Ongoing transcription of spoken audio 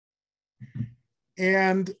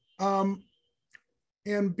and um,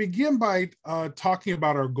 and begin by talking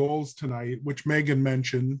about our goals tonight, which Megan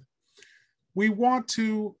mentioned. We want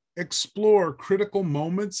to explore critical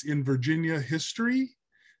moments in Virginia history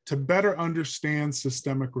to better understand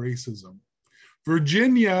systemic racism.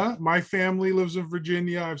 Virginia, my family lives in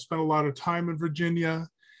Virginia. I've spent a lot of time in Virginia.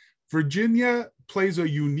 Virginia plays a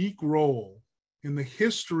unique role in the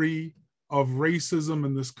history of racism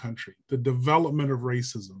in this country, the development of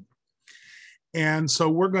racism. And so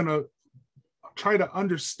we're going to try to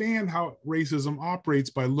understand how racism operates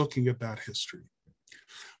by looking at that history.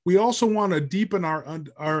 We also want to deepen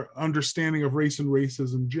our understanding of race and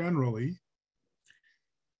racism generally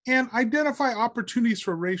and identify opportunities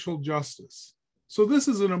for racial justice. So this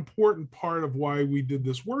is an important part of why we did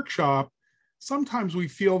this workshop. Sometimes we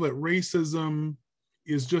feel that racism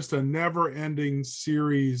is just a never-ending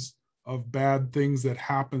series of bad things that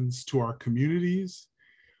happens to our communities.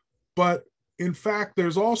 But in fact,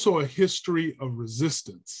 there's also a history of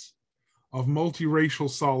resistance, of multiracial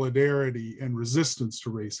solidarity and resistance to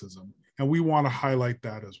racism. And we want to highlight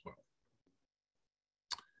that as well.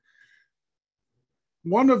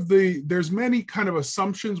 There's many kind of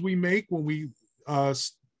assumptions we make when we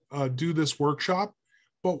do this workshop,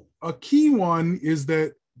 but a key one is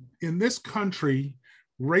that in this country,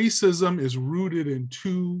 racism is rooted in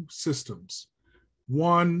two systems.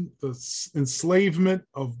 One, the enslavement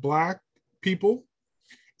of Black people,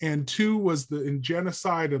 and two was the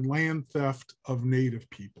genocide and land theft of Native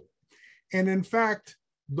people. And in fact,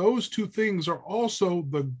 those two things are also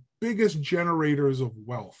the biggest generators of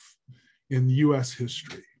wealth in US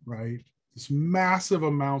history, right? This massive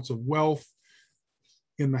amounts of wealth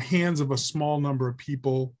in the hands of a small number of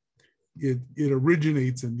people. It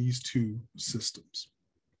originates in these two systems.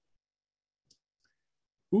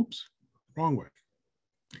 Oops, wrong way.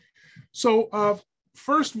 So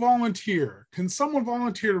first volunteer. Can someone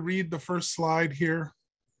volunteer to read the first slide here?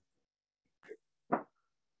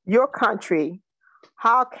 Your country,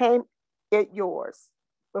 how came it yours?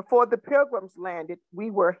 Before the Pilgrims landed, we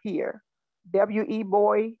were here.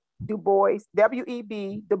 W.E.B. Du Bois,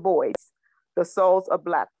 the souls of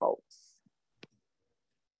Black folks.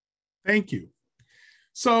 Thank you.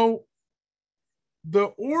 So the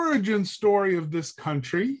origin story of this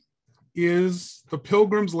country is the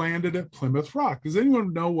Pilgrims landed at Plymouth Rock. Does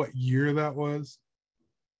anyone know what year that was?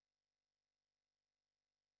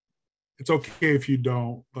 It's okay if you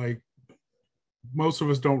don't. Like, most of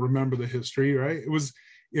us don't remember the history, right? It was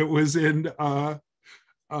in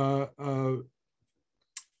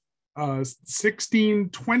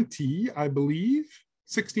 1620, I believe,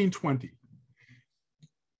 1620.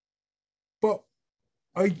 But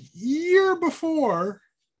a year before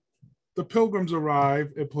the Pilgrims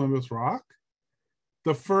arrived at Plymouth Rock,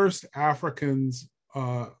 the first Africans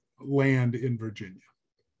land in Virginia.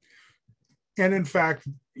 And in fact,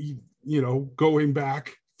 going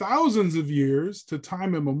back thousands of years to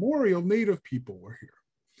time immemorial, Native people were here.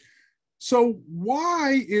 So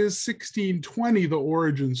why is 1620 the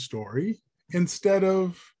origin story instead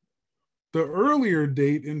of the earlier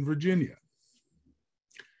date in Virginia?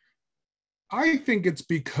 I think it's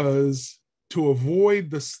because to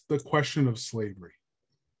avoid the question of slavery,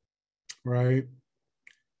 right?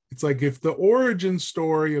 It's like if the origin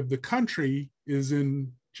story of the country is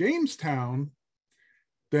in Jamestown,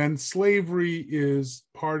 then slavery is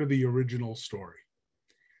part of the original story.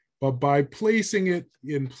 But by placing it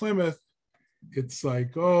in Plymouth, it's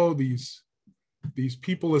like, oh, these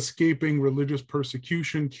people escaping religious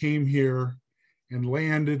persecution came here and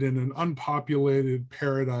landed in an unpopulated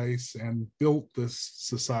paradise and built this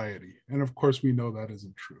society. And of course, we know that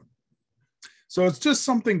isn't true. So it's just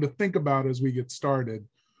something to think about as we get started.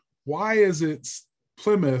 Why is it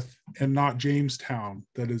Plymouth and not Jamestown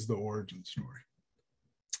that is the origin story?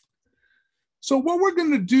 So what we're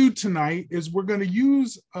going to do tonight is we're going to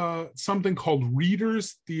use something called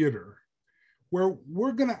Reader's Theater, where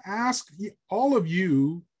we're going to ask all of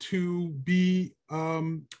you to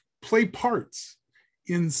play parts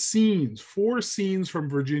in scenes, 4 scenes from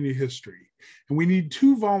Virginia history. And we need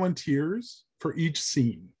 2 volunteers for each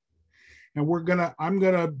scene. And I'm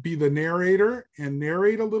gonna be the narrator and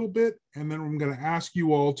narrate a little bit, and then I'm gonna ask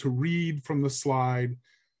you all to read from the slide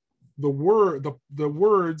the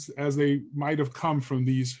words as they might have come from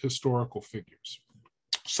these historical figures.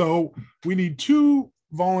 So we need 2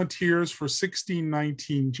 volunteers for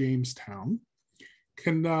 1619 Jamestown.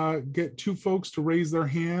 Can get 2 folks to raise their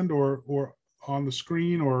hand or on the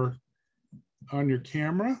screen or on your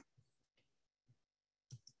camera.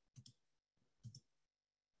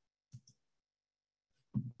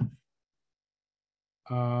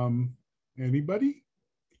 Anybody?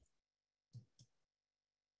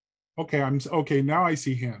 Okay, okay. Now I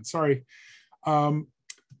see hands. Sorry. I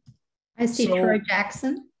see So, Troy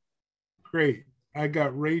Jackson. Great. I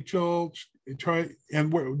got Rachel, Troy,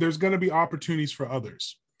 and there's going to be opportunities for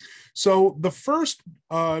others. So the first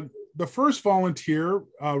volunteer,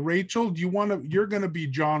 Rachel, you're going to be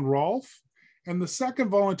John Rolfe, and the second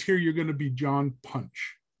volunteer, you're going to be John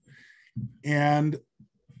Punch. And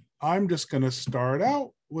I'm just going to start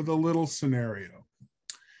out with a little scenario.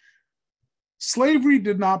 Slavery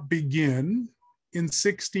did not begin in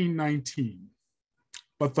 1619,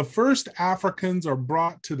 but the first Africans are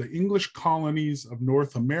brought to the English colonies of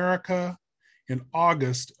North America in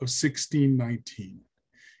August of 1619.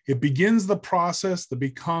 It begins the process that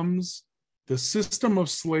becomes the system of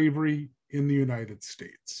slavery in the United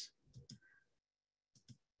States.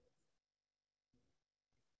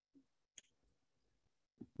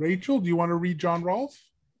 Rachel, do you want to read John Rolfe?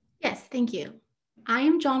 Yes, thank you. I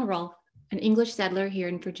am John Rolfe, an English settler here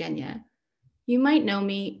in Virginia. You might know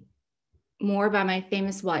me more by my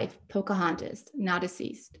famous wife, Pocahontas, now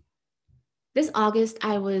deceased. This August,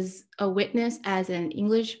 I was a witness as an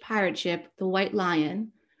English pirate ship, the White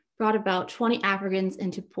Lion, brought about 20 Africans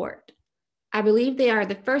into port. I believe they are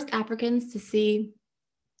the first Africans to see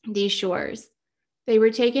these shores. They were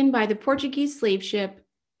taken by the Portuguese slave ship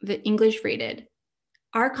the English raided.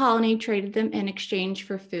 Our colony traded them in exchange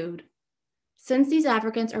for food. Since these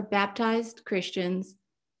Africans are baptized Christians,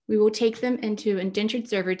 we will take them into indentured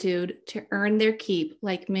servitude to earn their keep,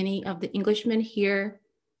 like many of the Englishmen here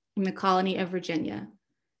in the colony of Virginia.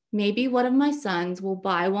 Maybe one of my sons will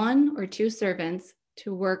buy 1 or 2 servants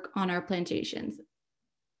to work on our plantations,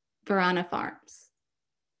 Verona Farms.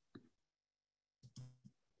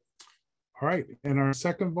 All right, and our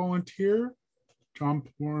second volunteer, want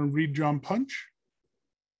to read John Punch?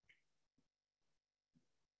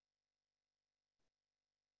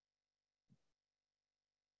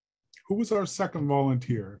 Who was our second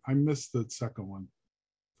volunteer? I missed the second one.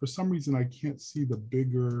 For some reason, I can't see the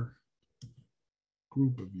bigger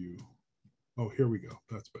group of you. Oh, here we go.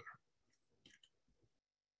 That's better.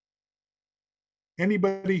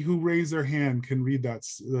 Anybody who raised their hand can read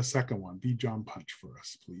the second one. Be John Punch for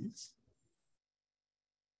us, please.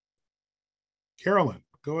 Carolyn,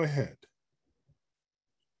 go ahead.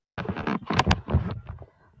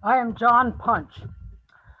 I am John Punch.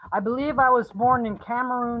 I believe I was born in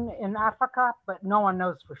Cameroon in Africa, but no one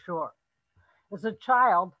knows for sure. As a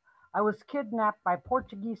child, I was kidnapped by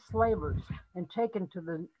Portuguese slavers and taken to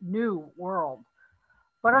the New World.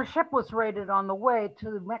 But our ship was raided on the way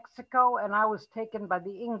to Mexico, and I was taken by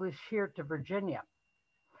the English here to Virginia.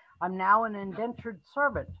 I'm now an indentured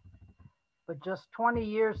servant, but just 20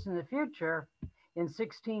 years in the future, in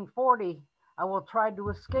 1640, I will try to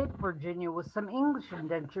escape Virginia with some English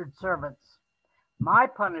indentured servants. My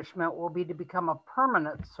punishment will be to become a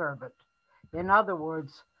permanent servant. In other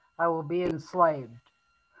words, I will be enslaved.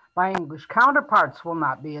 My English counterparts will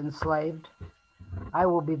not be enslaved. I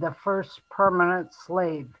will be the first permanent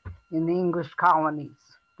slave in the English colonies,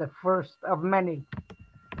 the first of many.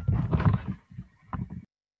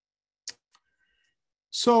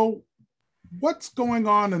 So, what's going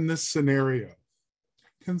on in this scenario?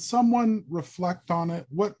 Can someone reflect on it?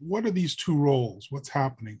 What are these two roles? What's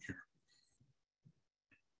happening here?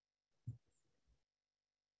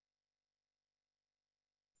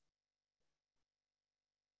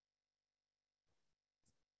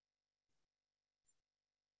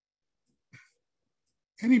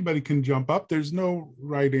 Anybody can jump up. There's no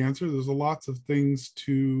right answer. There's lots of things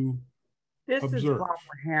to observe. This is Barbara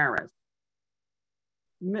Harris.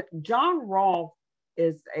 John Rolfe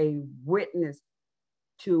is a witness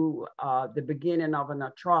to the beginning of an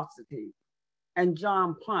atrocity, and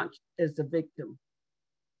John Punch is the victim.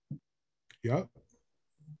 Yep.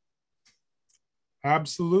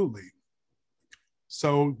 Absolutely.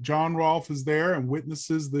 So John Rolfe is there and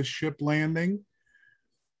witnesses the ship landing.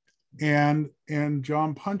 And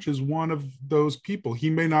John Punch is one of those people. He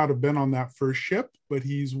may not have been on that first ship, but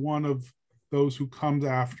he's one of those who comes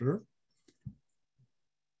after.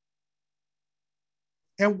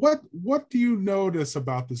 And what do you notice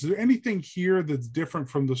about this? Is there anything here that's different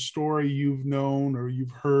from the story you've known or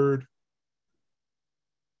you've heard?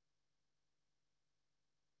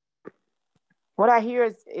 What I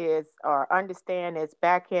hear is or understand is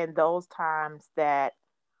back in those times that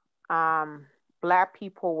Black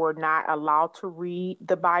people were not allowed to read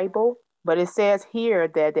the Bible, but it says here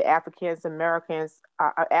that the Africans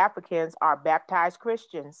are baptized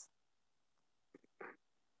Christians.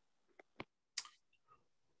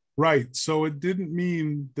 Right. So it didn't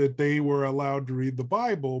mean that they were allowed to read the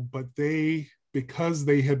Bible, but because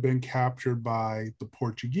they had been captured by the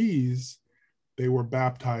Portuguese, they were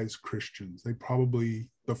baptized Christians.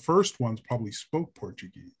 The first ones probably spoke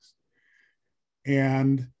Portuguese.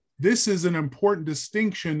 And this is an important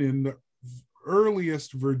distinction in the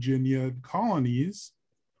earliest Virginia colonies,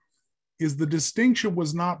 is the distinction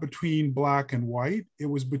was not between black and white, it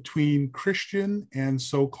was between Christian and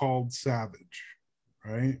so-called savage,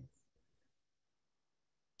 right?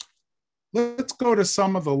 Let's go to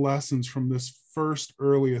some of the lessons from this first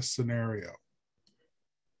earliest scenario.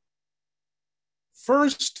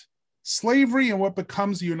 First, slavery and what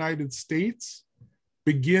becomes the United States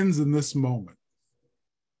begins in this moment,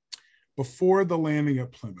 before the landing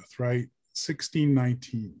at Plymouth, right?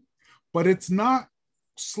 1619. But it's not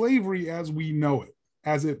slavery as we know it,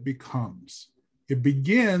 as it becomes. It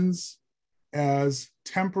begins as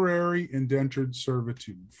temporary indentured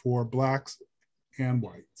servitude for blacks and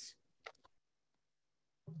whites.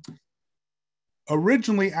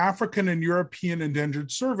 Originally, African and European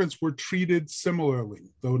indentured servants were treated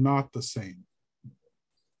similarly, though not the same.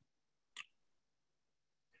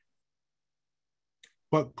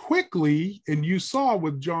 But quickly, and you saw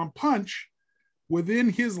with John Punch, within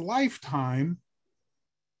his lifetime,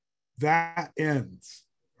 that ends,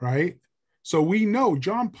 right? So we know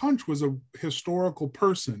John Punch was a historical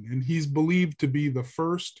person, and he's believed to be the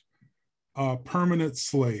first permanent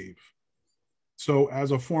slave. So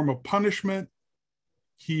as a form of punishment,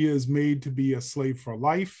 he is made to be a slave for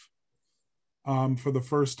life for the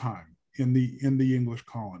first time in the English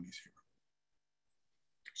colonies here.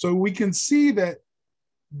 So we can see that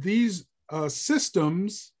these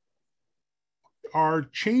systems are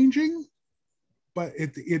changing, but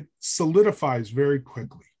it solidifies very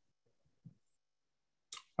quickly.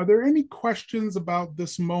 Are there any questions about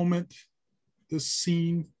this moment, this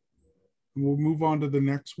scene? And we'll move on to the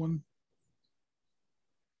next one.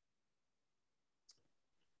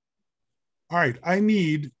 All right, I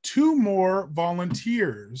need 2 more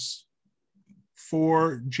volunteers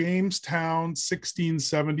for Jamestown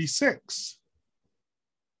 1676.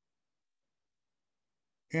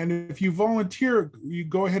 And if you volunteer, you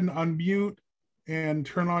go ahead and unmute and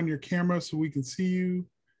turn on your camera so we can see you.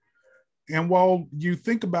 And while you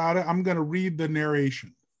think about it, I'm going to read the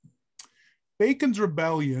narration. Bacon's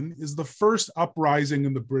Rebellion is the first uprising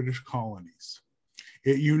in the British colonies.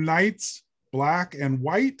 It unites black and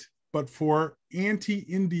white, but for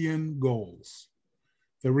anti-Indian goals.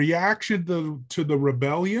 The reaction to the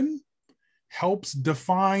rebellion helps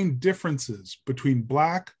define differences between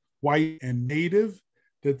black, white, and native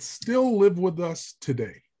that still live with us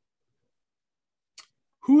today.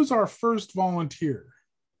 Who's our first volunteer?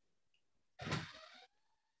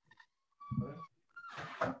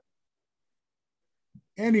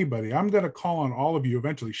 Anybody? I'm going to call on all of you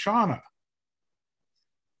eventually. Shauna,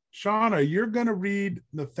 you're going to read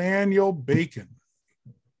Nathaniel Bacon.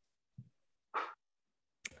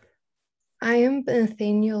 I am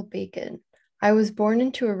Nathaniel Bacon. I was born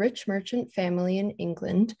into a rich merchant family in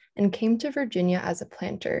England and came to Virginia as a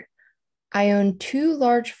planter. I own 2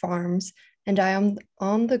 large farms and I am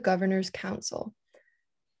on the governor's council.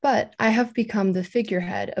 But I have become the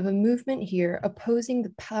figurehead of a movement here opposing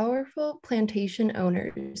the powerful plantation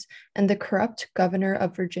owners and the corrupt governor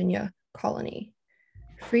of Virginia colony.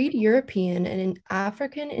 Freed European and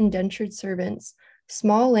African indentured servants,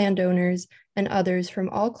 small landowners, and others from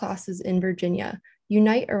all classes in Virginia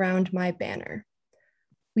unite around my banner.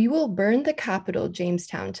 We will burn the capital,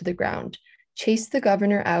 Jamestown, to the ground, chase the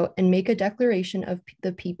governor out, and make a declaration of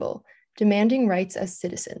the people, demanding rights as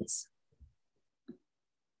citizens.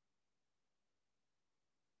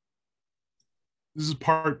 This is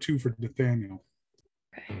part 2 for Nathaniel.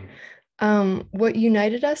 Okay. What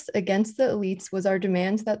united us against the elites was our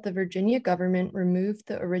demand that the Virginia government remove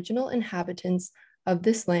the original inhabitants of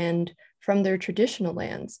this land from their traditional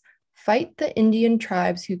lands, fight the Indian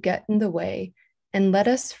tribes who get in the way, and let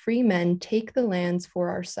us free men take the lands for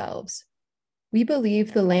ourselves. We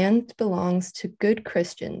believe the land belongs to good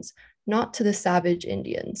Christians, not to the savage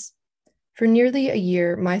Indians. For nearly a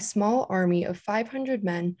year, my small army of 500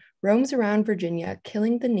 men roams around Virginia,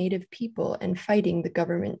 killing the native people and fighting the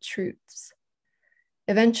government troops.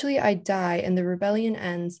 Eventually, I die and the rebellion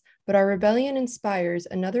ends, but our rebellion inspires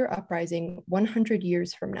another uprising 100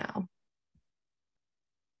 years from now.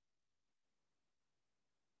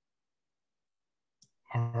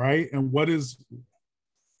 All right, and what is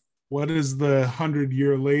the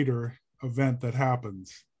 100-year later event that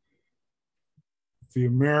happens? The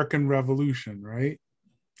American Revolution, right?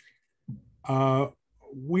 Our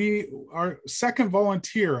second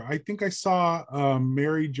volunteer, I think I saw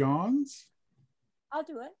Mary Johns. I'll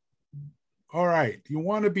do it. All right, you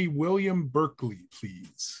want to be William Berkeley,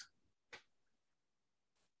 please?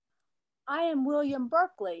 I am William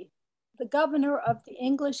Berkeley, the governor of the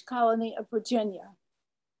English colony of Virginia.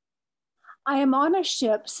 I am on a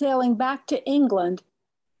ship sailing back to England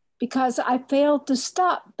because I failed to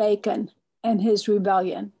stop Bacon and his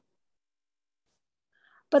rebellion.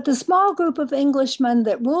 But the small group of Englishmen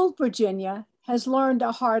that ruled Virginia has learned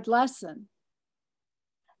a hard lesson.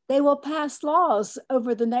 They will pass laws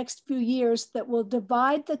over the next few years that will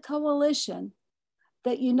divide the coalition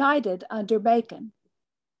that united under Bacon.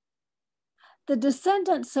 The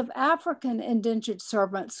descendants of African indentured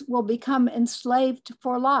servants will become enslaved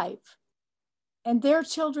for life, and their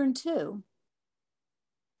children too.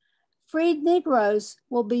 Freed Negroes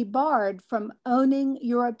will be barred from owning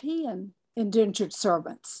European indentured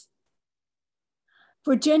servants.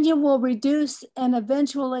 Virginia will reduce and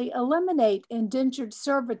eventually eliminate indentured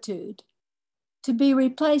servitude to be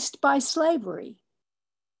replaced by slavery.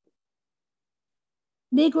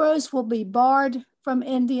 Negroes will be barred from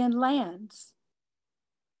Indian lands,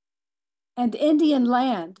 and Indian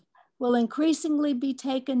land will increasingly be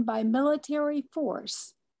taken by military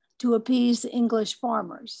force to appease English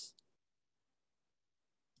farmers.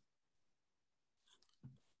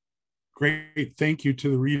 Great, thank you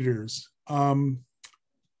to the readers.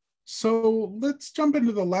 So let's jump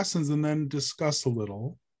into the lessons and then discuss a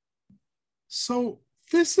little. So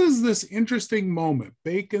this is this interesting moment.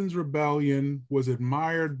 Bacon's rebellion was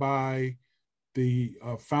admired by the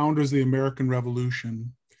founders of the American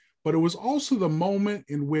Revolution, but it was also the moment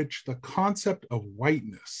in which the concept of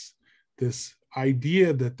whiteness, this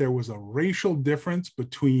idea that there was a racial difference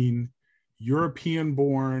between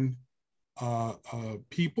European-born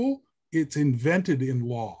people, it's invented in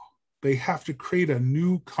law. They have to create a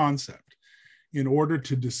new concept in order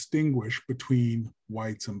to distinguish between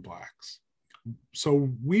whites and blacks. So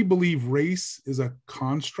we believe race is a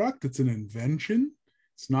construct, it's an invention.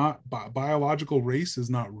 It's not, biological race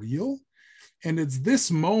is not real. And it's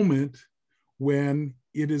this moment when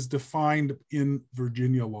it is defined in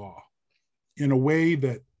Virginia law in a way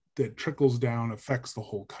that trickles down, affects the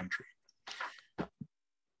whole country.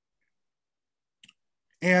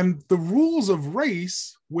 And the rules of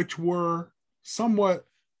race, which were somewhat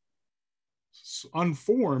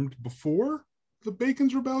unformed before the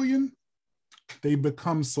Bacon's Rebellion, they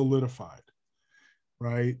become solidified,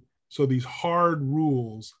 right? So these hard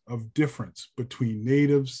rules of difference between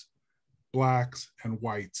natives, blacks, and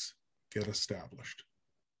whites get established.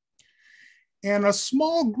 And a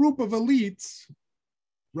small group of elites,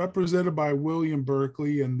 represented by William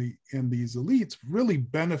Berkeley and these elites, really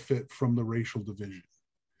benefit from the racial division.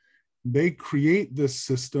 They create this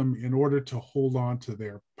system in order to hold on to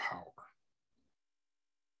their power.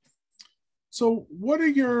 So what are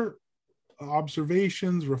your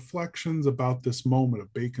observations, reflections about this moment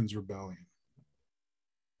of Bacon's Rebellion?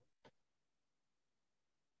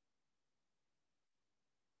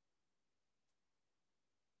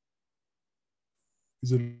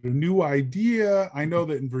 Is it a new idea? I know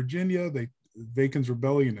that in Virginia, Bacon's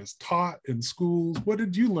Rebellion is taught in schools. What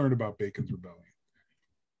did you learn about Bacon's Rebellion?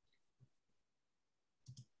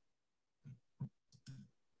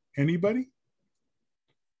 Anybody?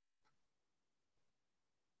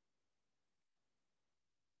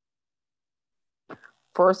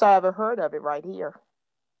 First, I ever heard of it right here.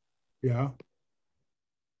 Yeah.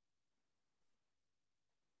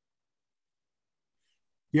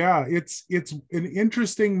 Yeah, it's an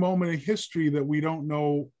interesting moment in history that we don't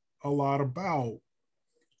know a lot about.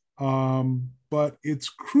 But it's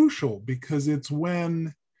crucial because it's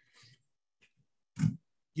when,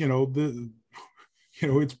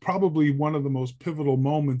 it's probably one of the most pivotal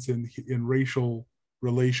moments in racial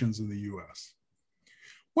relations in the US.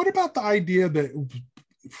 What about the idea that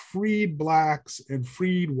freed blacks and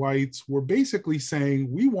freed whites were basically saying,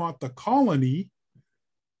 we want the colony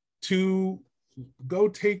to go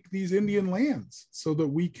take these Indian lands so that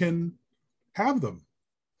we can have them?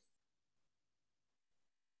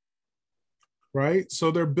 Right? So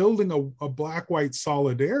they're building a black-white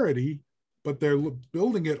solidarity, but they're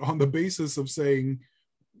building it on the basis of saying,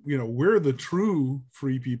 we're the true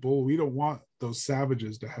free people. We don't want those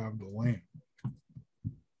savages to have the land.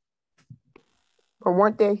 But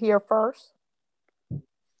weren't they here first?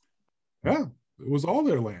 Yeah, it was all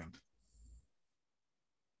their land.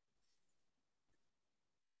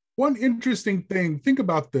 One interesting thing, think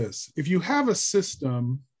about this. If you have a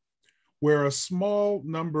system where a small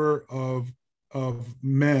number of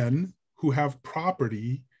men who have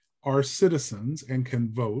property are citizens and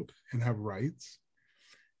can vote and have rights,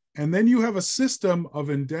 and then you have a system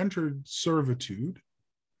of indentured servitude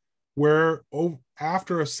where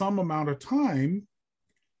after some amount of time,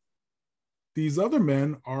 these other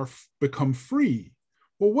men become free.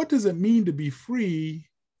 well, what does it mean to be free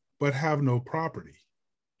but have no property?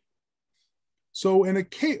 So in a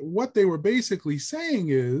case, what they were basically saying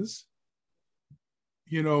is,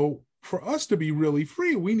 you know, for us to be really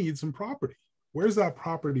free, we need some property. Where's that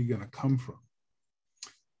property going to come from?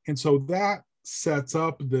 And so that sets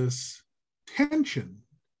up this tension,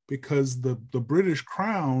 because the British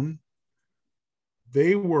Crown,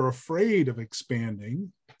 they were afraid of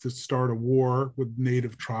expanding to start a war with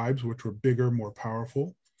native tribes, which were bigger, more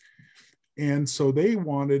powerful. And so they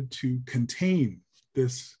wanted to contain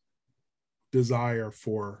this desire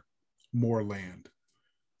for more land.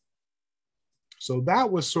 So that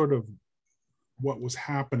was sort of what was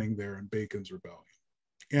happening there in Bacon's Rebellion.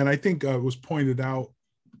 And I think it was pointed out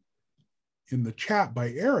in the chat by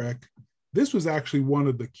Eric, this was actually one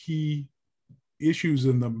of the key issues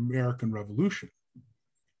in the American Revolution,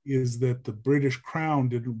 is that the British Crown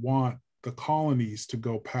didn't want the colonies to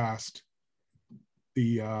go past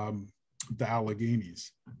the Alleghenies,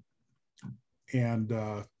 and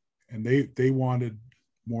they wanted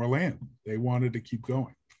more land. They wanted to keep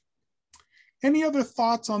going. Any other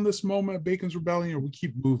thoughts on this moment of Bacon's Rebellion, or we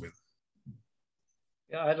keep moving?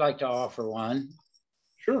 Yeah, I'd like to offer one.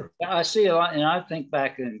 Sure. I see a lot, and I think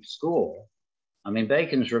back in school, I mean,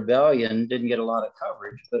 Bacon's Rebellion didn't get a lot of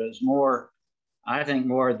coverage, but it was more, I think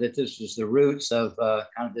more that this was the roots of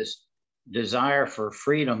kind of this desire for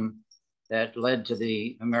freedom that led to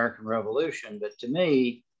the American Revolution. But to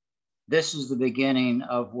me, this is the beginning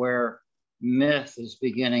of where myth is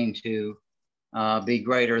beginning to be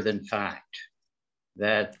greater than fact.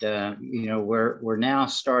 That, you know, we're now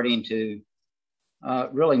starting to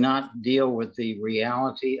really not deal with the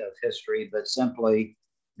reality of history, but simply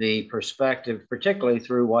the perspective, particularly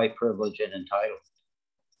through white privilege and entitlement.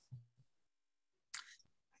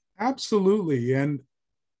 Absolutely. And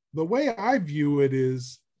the way I view it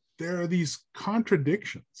is there are these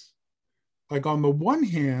contradictions. Like on the one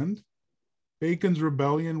hand, Bacon's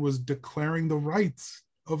Rebellion was declaring the rights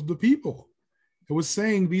of the people. It was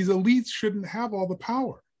saying these elites shouldn't have all the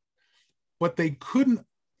power, but they couldn't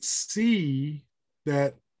see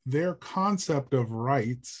that their concept of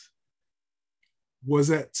rights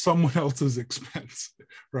was at someone else's expense,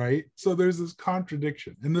 right? So there's this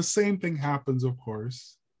contradiction. And the same thing happens, of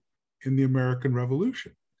course, in the American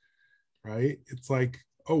Revolution, right? It's like,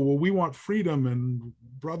 oh, well, we want freedom and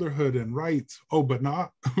brotherhood and rights. Oh, but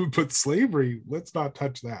not, but slavery, let's not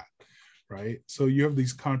touch that, right? So you have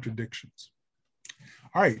these contradictions.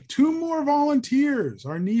 All right, 2 more volunteers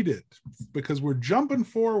are needed because we're jumping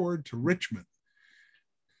forward to Richmond.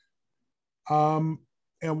 And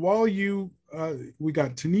while you, we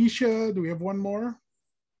got Tanisha, do we have one more?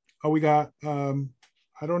 Oh, we got,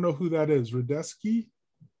 I don't know who that is, Radeski.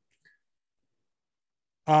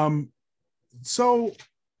 So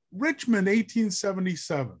Richmond,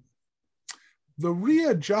 1877. The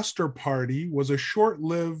Readjuster Party was a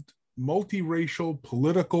short-lived multiracial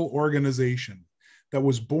political organization that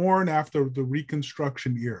was born after the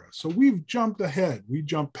Reconstruction era. So we've jumped ahead. We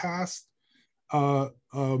jumped past the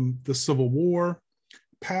Civil War,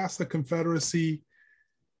 past the Confederacy,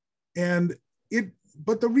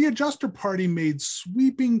 but the Readjuster Party made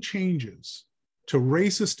sweeping changes to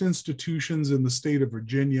racist institutions in the state of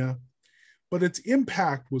Virginia, but its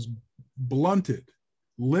impact was blunted,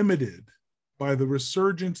 limited by the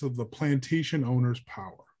resurgence of the plantation owners'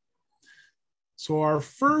 power. So our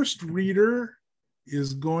first reader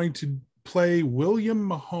is going to play William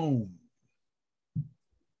Mahone.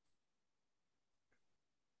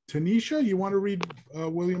 Tanisha, you want to read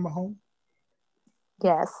William Mahone?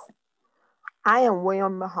 Yes. I am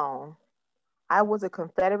William Mahone. I was a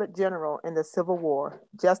Confederate general in the Civil War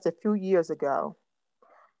just a few years ago.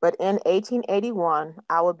 But in 1881,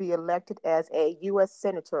 I will be elected as a U.S.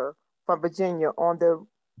 Senator from Virginia on the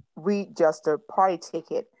Readjuster Party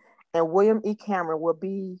ticket, and William E. Cameron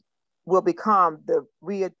will become the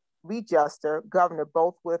Readjuster governor,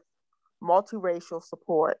 both with multiracial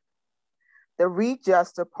support. The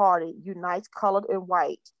Readjuster Party unites colored and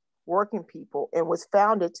white working people and was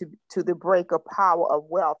founded to the break of power of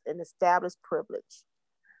wealth and established privilege.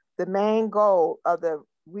 The main goal of the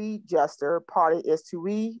Readjuster Party is to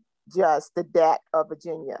readjust the debt of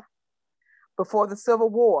Virginia. Before the Civil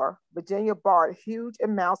War, Virginia borrowed huge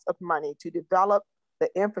amounts of money to develop the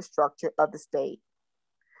infrastructure of the state.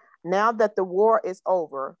 Now that the war is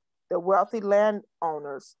over, the wealthy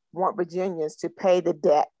landowners want Virginians to pay the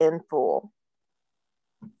debt in full.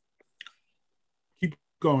 Keep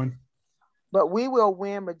going. But we will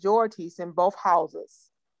win majorities in both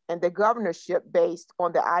houses and the governorship based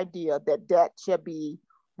on the idea that debt should be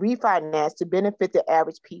refinanced to benefit the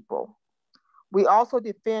average people. We also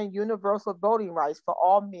defend universal voting rights for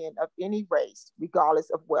all men of any race, regardless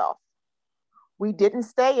of wealth. We didn't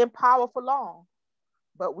stay in power for long,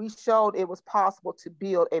 but we showed it was possible to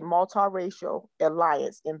build a multiracial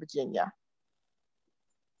alliance in Virginia.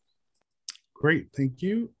 Great, thank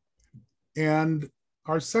you. And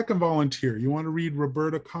our second volunteer, you want to read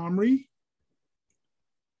Roberta Comrie?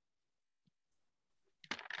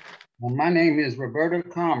 Well, my name is Roberta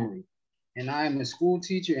Comrie, and I am a school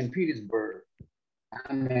teacher in Petersburg.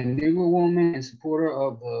 I'm a Negro woman and supporter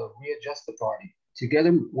of the Readjuster Party.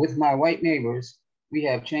 Together with my white neighbors, we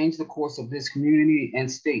have changed the course of this community and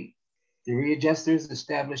state. The Readjusters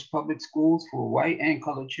established public schools for white and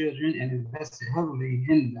colored children and invested heavily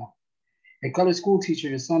in them. A colored school teacher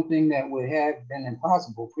is something that would have been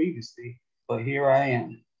impossible previously, but here I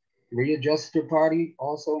am. The Readjuster Party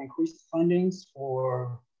also increased fundings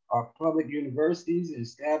for our public universities and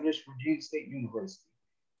established Virginia State University.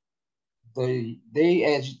 The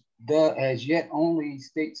as yet only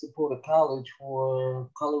state-supported college for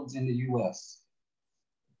coloreds in the U.S.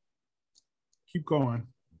 Keep going.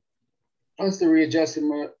 Plus the readjuster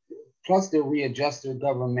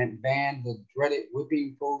government banned the dreaded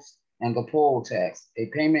whipping post and the poll tax, a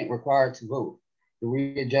payment required to vote. The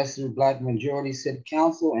readjuster Black majority city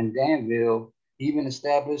council in Danville even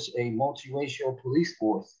established a multiracial police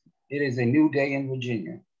force. It is a new day in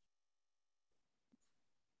Virginia.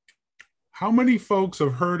 How many folks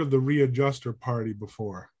have heard of the Readjuster Party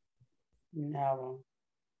before? No,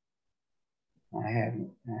 I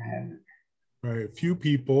haven't. Right, a few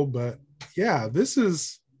people, but yeah, this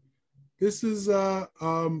is a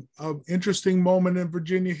interesting moment in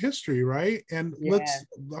Virginia history, right? And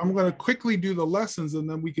I'm going to quickly do the lessons and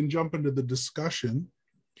then we can jump into the discussion.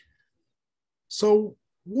 So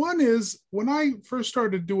one is, when I first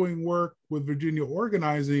started doing work with Virginia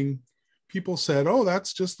organizing, people said, oh,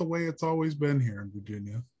 that's just the way it's always been here in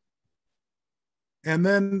Virginia. And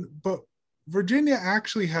then, but Virginia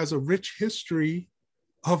actually has a rich history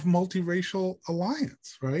of multiracial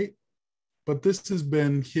alliance, right? But this has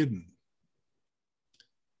been hidden.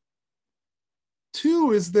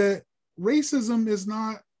 Two is that racism is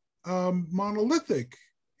not monolithic.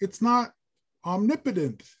 It's not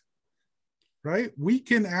omnipotent, right? We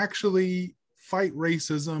can actually fight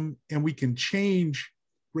racism and we can change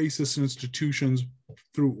racist institutions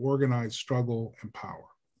through organized struggle and power.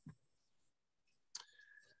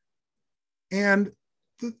 And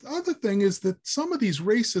the other thing is that some of these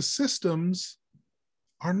racist systems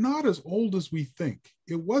are not as old as we think.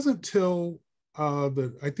 It wasn't till I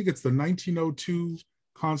think it's the 1902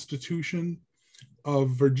 Constitution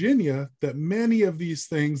of Virginia that many of these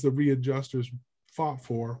things the Readjusters fought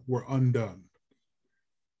for were undone,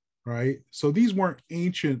 right? So these weren't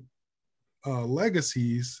ancient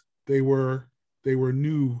legacies. They were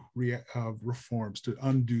new reforms to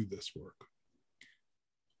undo this work.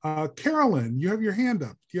 Carolyn, you have your hand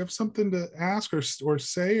up. Do you have something to ask or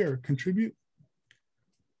say or contribute?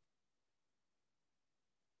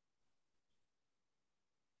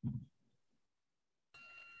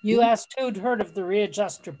 You asked who'd heard of the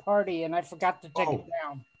Readjuster Party, and I forgot to take it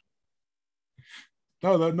down.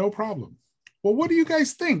 No problem. Well, what do you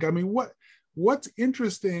guys think? I mean, what's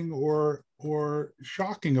interesting or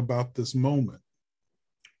shocking about this moment?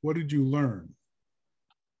 What did you learn?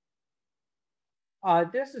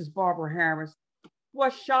 This is Barbara Harris.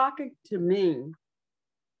 What's shocking to me,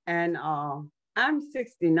 and I'm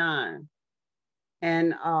 69,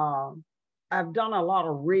 and I've done a lot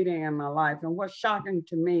of reading in my life, and what's shocking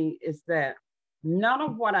to me is that none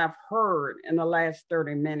of what I've heard in the last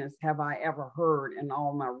 30 minutes have I ever heard in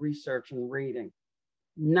all my research and reading.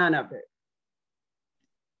 None of it.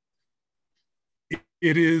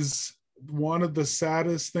 It is one of the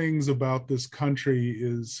saddest things about this country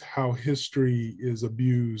is how history is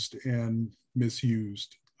abused and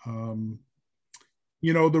misused. You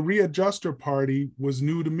know, the Readjuster Party was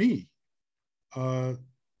new to me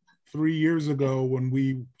 3 years ago when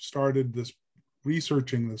we started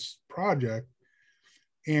researching this project.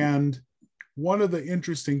 And one of the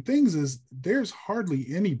interesting things is there's hardly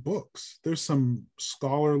any books. There's some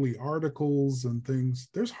scholarly articles and things.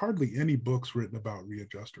 There's hardly any books written about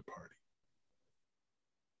Readjuster Party.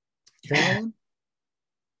 Carolyn?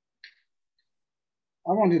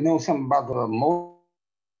 I wanted to know something about the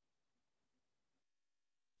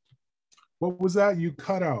What was that? You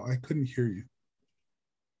cut out. I couldn't hear you.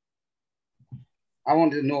 I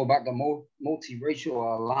wanted to know about the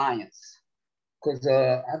multiracial alliance, because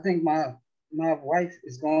I think my wife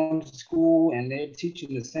is going to school and they're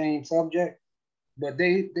teaching the same subject, but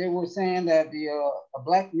they were saying that a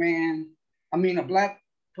black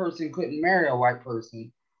person couldn't marry a white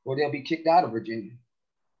person, or they'll be kicked out of Virginia.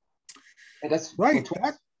 And that's right.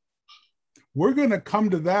 We're going to come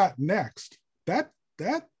to that next. That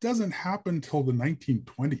doesn't happen till the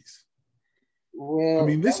 1920s. Well, I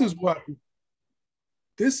mean, this is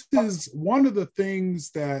one of the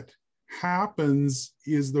things that happens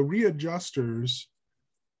is the readjusters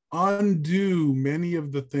undo many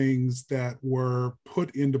of the things that were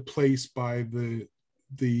put into place by the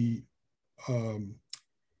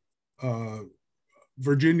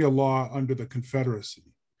Virginia law under the Confederacy.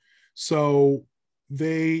 So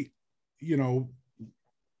they,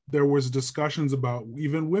 there was discussions about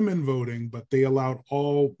even women voting, but they allowed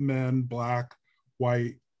all men, Black,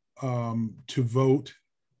 white, to vote,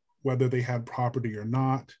 whether they had property or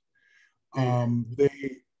not.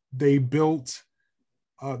 They built,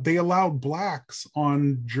 they allowed Blacks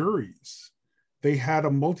on juries. They had a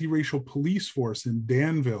multiracial police force in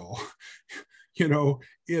Danville,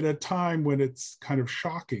 at a time when it's kind of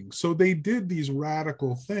shocking. So they did these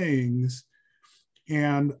radical things.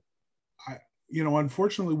 And,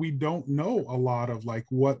 unfortunately, we don't know a lot of like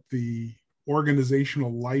what the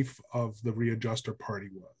organizational life of the Readjuster Party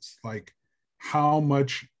was, like how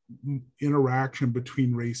much interaction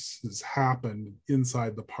between races happened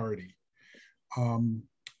inside the party.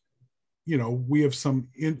 We have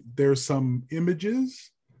there's some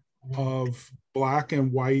images of Black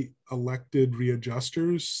and white elected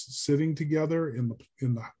readjusters sitting together in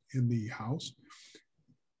the House.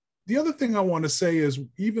 The other thing I want to say is,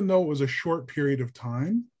 even though it was a short period of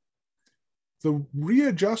time, the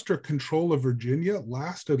readjuster control of Virginia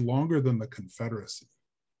lasted longer than the Confederacy.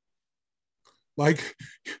 Like,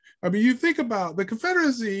 I mean, you think about the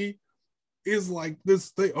Confederacy is like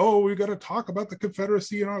this thing, we got to talk about the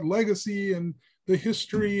Confederacy and our legacy and the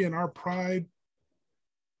history and our pride.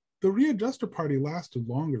 The Readjuster Party lasted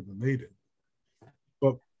longer than they did.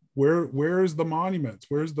 But where's the monuments?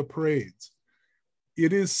 Where's the parades?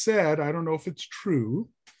 It is said, I don't know if it's true,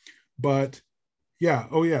 but yeah,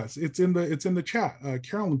 oh yes, it's in the chat.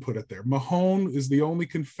 Carolyn put it there. Mahone is the only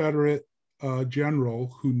Confederate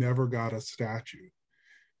general who never got a statue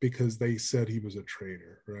because they said he was a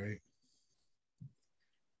traitor, right?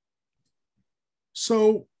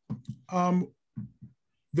 So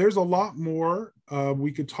there's a lot more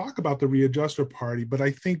we could talk about the Readjuster Party, but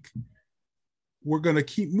I think we're going to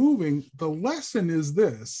keep moving. The lesson is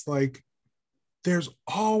this, like, there's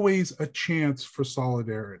always a chance for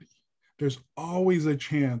solidarity. There's always a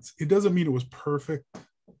chance. It doesn't mean it was perfect.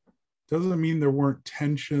 Doesn't mean there weren't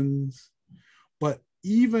tensions. But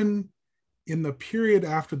even in the period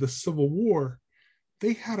after the Civil War,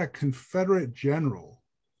 they had a Confederate general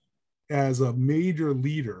as a major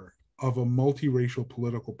leader of a multiracial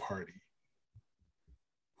political party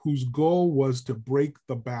whose goal was to break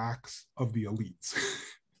the backs of the elites.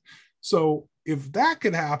 So if that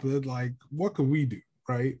could happen, like, what could we do,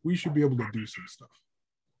 right? We should be able to do some stuff.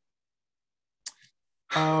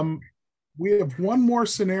 We have one more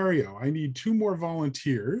scenario. I need 2 more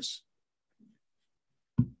volunteers.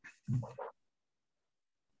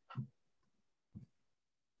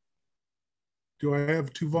 Do I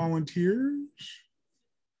have 2 volunteers?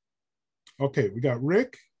 Okay, we got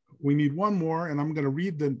Rick. We need 1 more, and I'm going to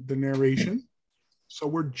read the narration. So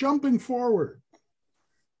we're jumping forward.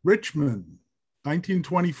 Richmond,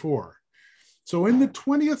 1924. So in the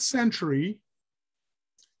 20th century,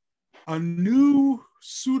 a new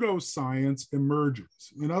pseudoscience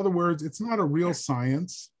emerges. In other words, it's not a real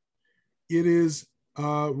science. It is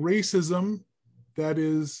racism that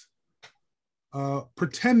is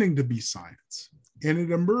pretending to be science. And it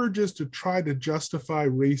emerges to try to justify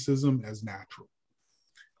racism as natural.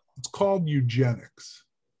 It's called eugenics.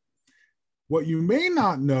 What you may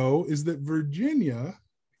not know is that Virginia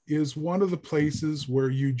is one of the places where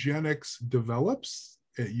eugenics develops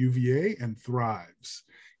at UVA and thrives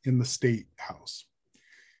in the state house.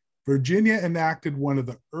 Virginia enacted one of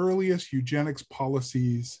the earliest eugenics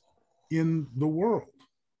policies in the world.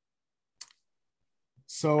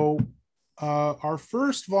 So our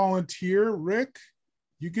first volunteer, Rick,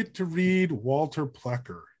 you get to read Walter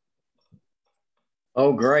Plecker.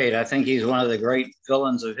 Oh, great. I think he's one of the great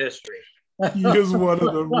villains of history. He is one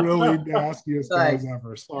of the really nastiest guys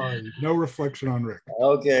ever. Sorry, no reflection on Rick.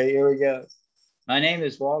 Okay, here we go. My name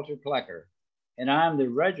is Walter Plecker, and I'm the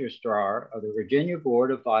registrar of the Virginia Board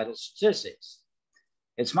of Vital Statistics.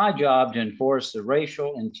 It's my job to enforce the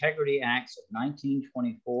Racial Integrity Acts of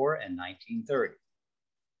 1924 and 1930.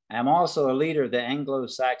 I'm also a leader of the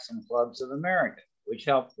Anglo-Saxon Clubs of America, which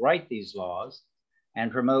helped write these laws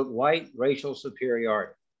and promote white racial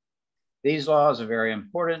superiority. These laws are very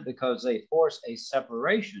important because they force a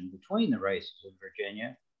separation between the races in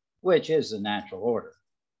Virginia, which is the natural order.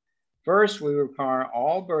 First, we require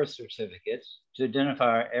all birth certificates to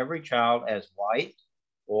identify every child as white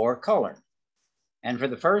or colored. And for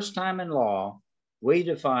the first time in law, we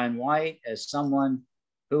define white as someone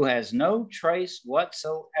who has no trace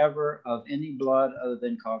whatsoever of any blood other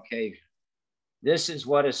than Caucasian. This is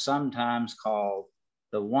what is sometimes called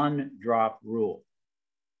the one-drop rule.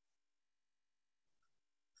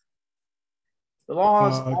 The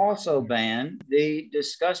laws also ban the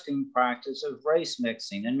disgusting practice of race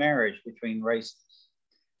mixing and marriage between races.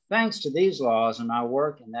 Thanks to these laws and my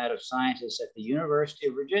work and that of scientists at the University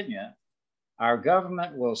of Virginia, our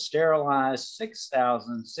government will sterilize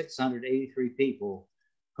 6,683 people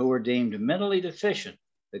who were deemed mentally deficient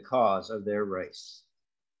because of their race.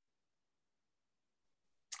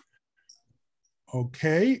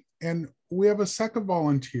 Okay, and we have a second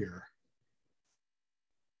volunteer.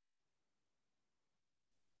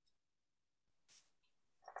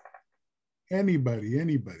 Anybody.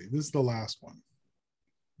 This is the last one.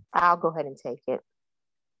 I'll go ahead and take it.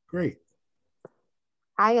 Great.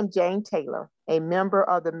 I am Jane Taylor, a member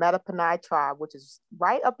of the Mattaponi tribe, which is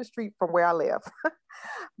right up the street from where I live.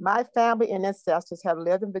 My family and ancestors have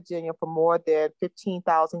lived in Virginia for more than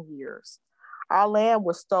 15,000 years. Our land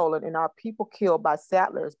was stolen and our people killed by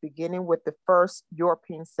settlers, beginning with the first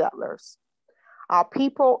European settlers. Our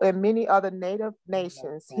people and many other native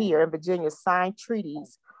nations here in Virginia signed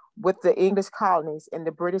treaties with the English colonies and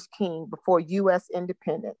the British King before U.S.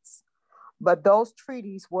 independence. But those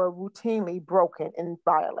treaties were routinely broken and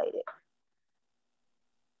violated.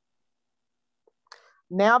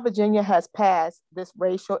 Now Virginia has passed this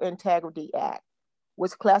Racial Integrity Act,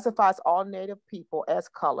 which classifies all Native people as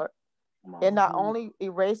colored. It not only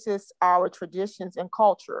erases our traditions and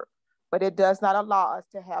culture, but it does not allow us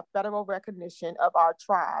to have federal recognition of our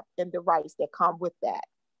tribe and the rights that come with that.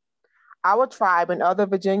 Our tribe and other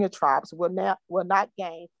Virginia tribes will not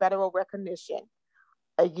gain federal recognition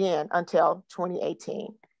again until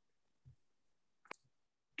 2018.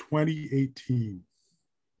 2018.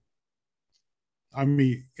 I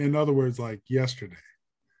mean, in other words, like yesterday.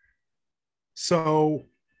 So,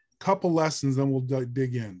 couple lessons, then we'll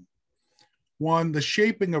dig in. One, the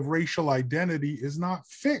shaping of racial identity is not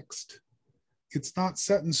fixed. It's not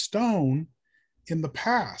set in stone in the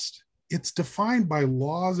past. It's defined by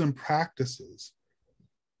laws and practices.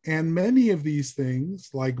 And many of these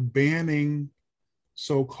things, like banning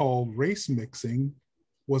so-called race mixing,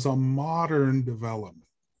 was a modern development.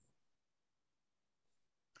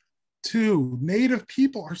 Two, Native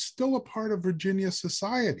people are still a part of Virginia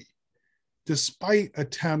society, despite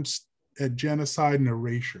attempts at genocide and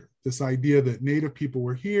erasure. This idea that Native people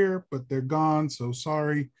were here, but they're gone, so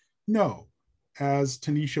sorry. No, as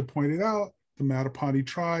Tanisha pointed out, the Mattaponi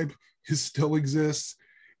tribe still exists,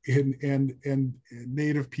 and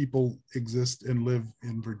Native people exist and live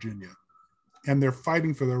in Virginia. And they're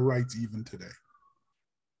fighting for their rights even today.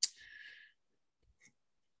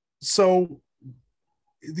 So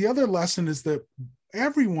the other lesson is that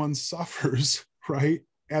everyone suffers, right,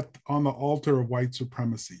 on the altar of white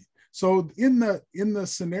supremacy. So in the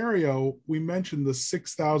scenario, we mentioned the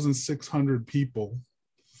 6,600 people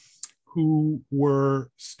who were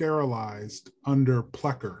sterilized under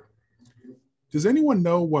Plecker. Does anyone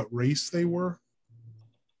know what race they were?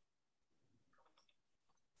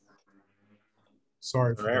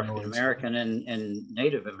 Sorry for the noise. African American and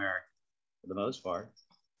Native American, for the most part.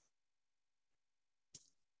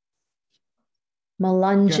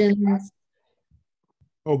 Melungeons. Yeah.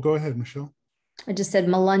 Oh, go ahead, Michelle. I just said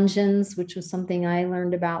Melungeons, which was something I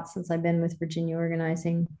learned about since I've been with Virginia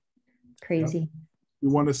organizing. Crazy. Yep. You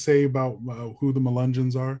want to say about who the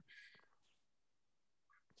Melungeons are?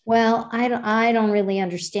 Well, I don't really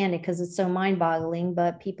understand it because it's so mind-boggling,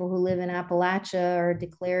 but people who live in Appalachia are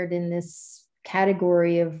declared in this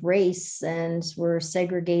category of race and were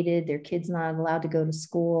segregated. Their kids not allowed to go to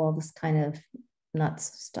school, all this kind of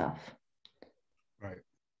nuts stuff. Right.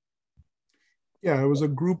 Yeah, it was a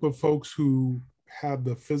group of folks who had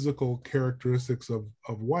the physical characteristics of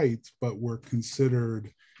whites, but were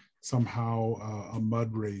considered somehow a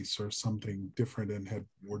mud race or something different and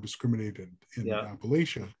were discriminated in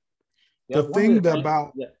Appalachia. The thing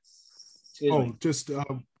about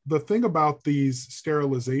the thing about these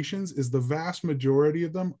sterilizations is the vast majority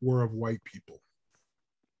of them were of white people,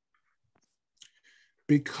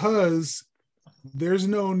 because there's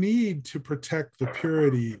no need to protect the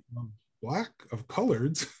purity of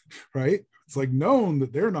coloreds, right? It's like known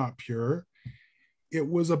that they're not pure. It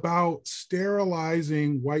was about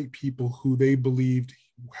sterilizing white people who they believed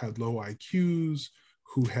had low IQs,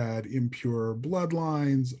 who had impure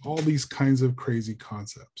bloodlines, all these kinds of crazy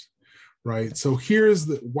concepts, right? So here's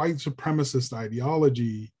the white supremacist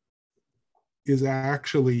ideology is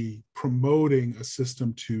actually promoting a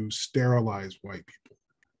system to sterilize white people.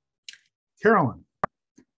 Carolyn,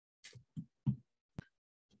 do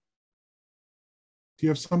you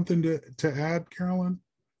have something to add, Carolyn,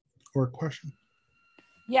 or a question?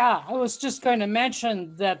 Yeah, I was just going to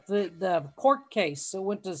mention that the court case that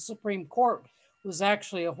went to the Supreme Court was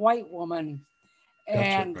actually a white woman,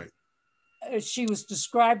 and That's right. She was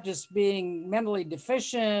described as being mentally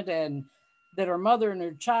deficient, and that her mother and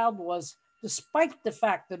her child was, despite the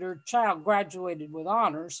fact that her child graduated with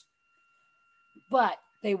honors, but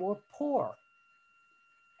they were poor.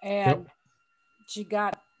 And she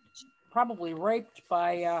got probably raped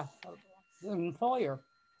by an employer,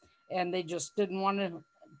 and they just didn't want to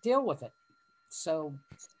deal with it. So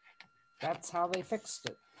that's how they fixed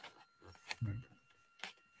it.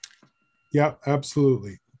 Yeah,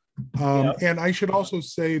 absolutely. And I should also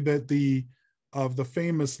say that the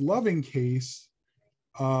famous Loving case,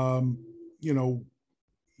 you know,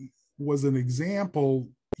 was an example.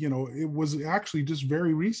 You know, it was actually just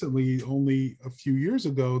very recently, only a few years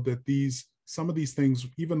ago, that some of these things,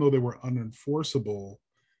 even though they were unenforceable,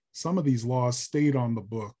 some of these laws stayed on the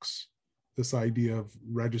books. This idea of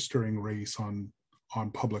registering race on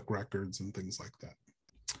public records and things like that.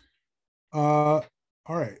 All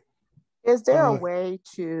right. Is there a way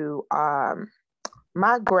to,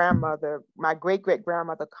 my grandmother, my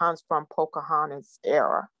great-great-grandmother comes from Pocahontas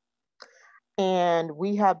era. And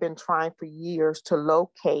we have been trying for years to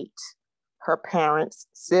locate her parents,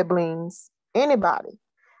 siblings, anybody.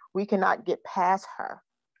 We cannot get past her.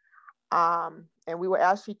 And we were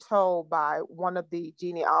actually told by one of the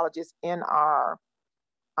genealogists in our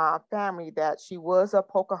family that she was of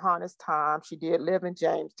Pocahontas time. She did live in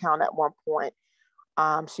Jamestown at one point.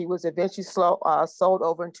 She was eventually sold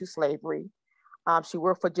over into slavery. She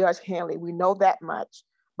worked for Judge Henley. We know that much.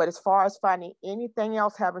 But as far as finding anything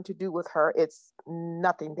else having to do with her, it's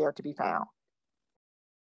nothing there to be found.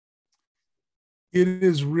 It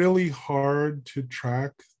is really hard to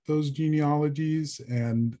track those genealogies.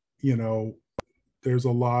 And, you know, there's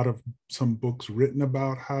a lot of some books written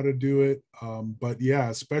about how to do it. But yeah,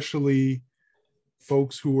 especially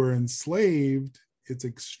folks who were enslaved, it's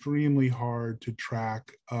extremely hard to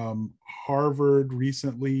track. Harvard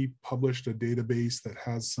recently published a database that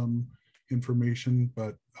has some information,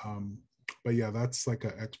 but yeah, that's like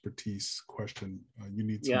an expertise question. You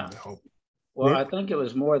need someone to help. Well, I think it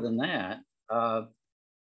was more than that.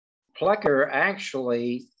 Plecker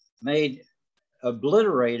actually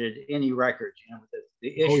obliterated any records. You know,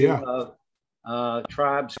 the issue of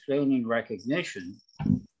tribes gaining recognition.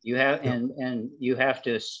 You have and you have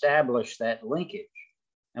to establish that linkage.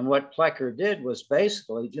 And what Plecker did was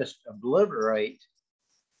basically just obliterate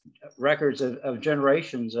records of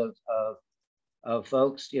generations of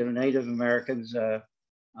folks, you know, Native Americans, you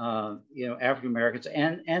know, African Americans,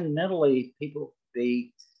 and mentally people.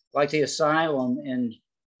 Like the asylum in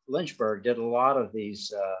Lynchburg did a lot of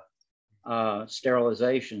these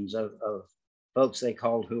sterilizations of folks they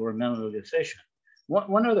called who were mentally deficient.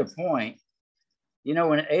 One other point, you know,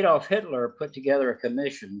 when Adolf Hitler put together a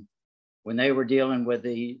commission when they were dealing with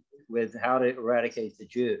how to eradicate the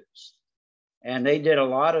Jews, and they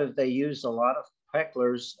used a lot of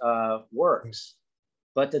Pleckler's works.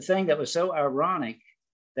 But the thing that was so ironic,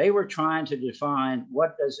 they were trying to define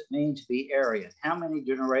what does it mean to be Aryan? How many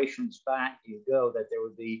generations back do you go that there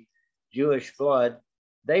would be Jewish blood?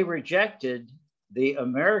 They rejected the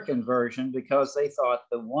American version because they thought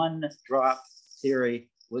the one drop theory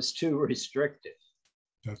was too restrictive.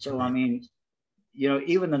 So, right. I mean, you know,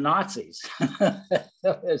 even the Nazis,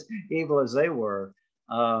 as evil as they were,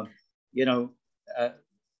 you know,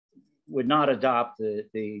 would not adopt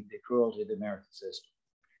the cruelty of the American system.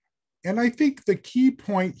 And I think the key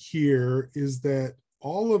point here is that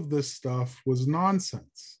all of this stuff was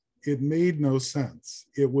nonsense. It made no sense.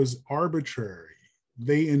 It was arbitrary.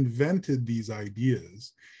 They invented these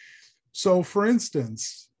ideas. So for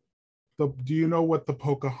instance, do you know what the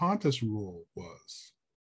Pocahontas rule was?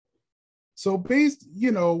 So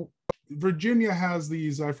you know, Virginia has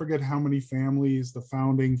these, I forget how many families, the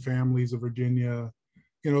founding families of Virginia.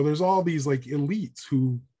 You know, there's all these like elites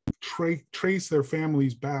who trace their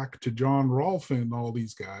families back to John Rolfe and all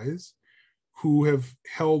these guys who have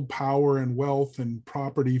held power and wealth and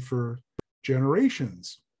property for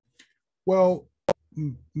generations. Well,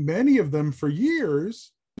 many of them for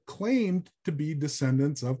years claimed to be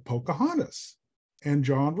descendants of Pocahontas and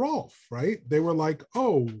John Rolfe, right? They were like,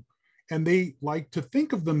 oh, and they like to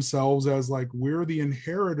think of themselves as like, we're the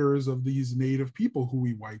inheritors of these native people who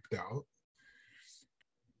we wiped out.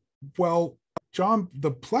 Well,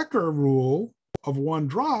 the Plecker rule of one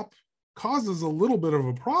drop causes a little bit of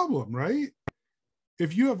a problem, right?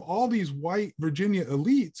 if you have all these white Virginia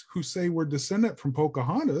elites who say we're descendant from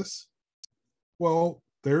Pocahontas, well,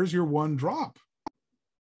 there's your one drop.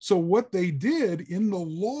 So what they did in the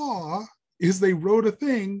law is they wrote a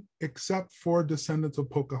thing except for descendants of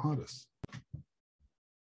Pocahontas.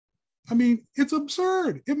 I mean, it's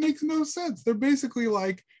absurd. It makes no sense. They're basically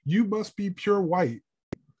like, you must be pure white,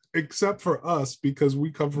 except for us because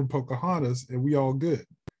we come from Pocahontas and we all good.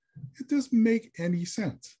 It doesn't make any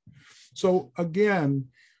sense. So again,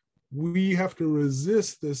 we have to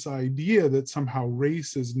resist this idea that somehow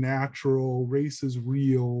race is natural, race is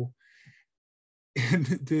real,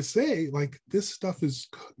 and to say like this stuff is,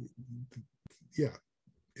 yeah,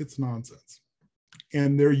 it's nonsense.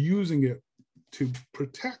 And they're using it to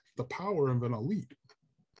protect the power of an elite.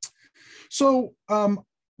 So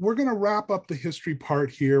we're going to wrap up the history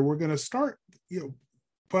part here. We're going to start,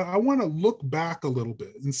 but I want to look back a little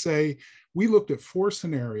bit and say, we looked at 4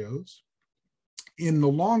 scenarios. In the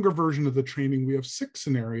longer version of the training, we have 6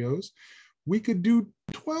 scenarios. We could do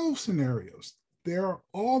 12 scenarios. There are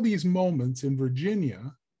all these moments in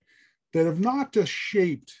Virginia that have not just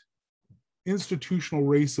shaped institutional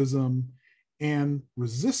racism and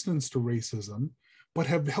resistance to racism, but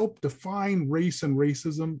have helped define race and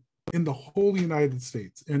racism in the whole United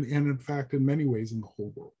States, and in fact, in many ways, in the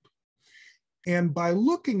whole world. And by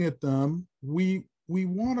looking at them, we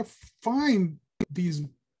want to find these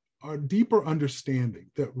deeper understanding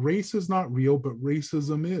that race is not real, but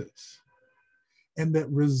racism is, and that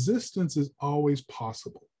resistance is always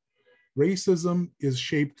possible. Racism is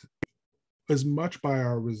shaped as much by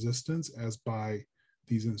our resistance as by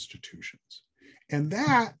these institutions. And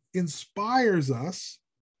that inspires us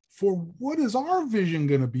for what is our vision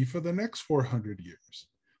going to be for the next 400 years.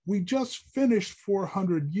 We just finished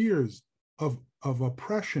 400 years of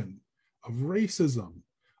oppression, of racism,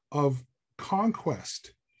 of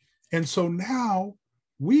conquest. And so now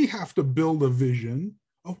we have to build a vision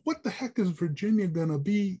of what the heck is Virginia going to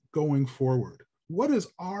be going forward? What is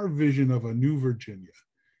our vision of a new Virginia?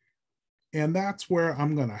 And that's where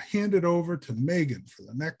I'm going to hand it over to Megan for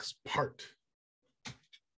the next part.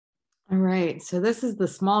 All right, so this is the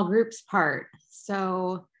small groups part.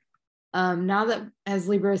 So now that, as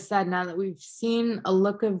Libero said, now that we've seen a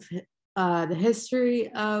look of the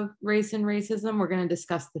history of race and racism, we're going to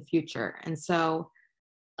discuss the future. And so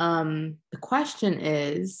the question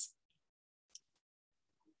is,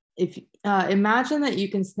 if imagine that you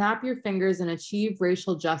can snap your fingers and achieve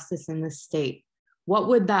racial justice in this state, what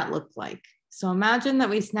would that look like? So imagine that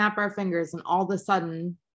we snap our fingers and all of a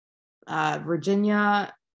sudden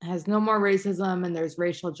Virginia has no more racism and there's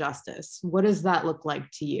racial justice. What does that look like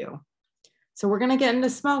to you? So we're going to get into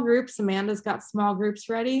small groups. Amanda's got small groups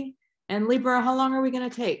ready. And Libero, how long are we going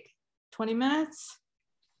to take? 20 minutes?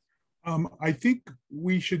 I think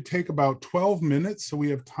we should take about 12 minutes so we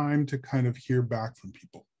have time to kind of hear back from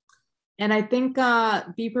people. And I think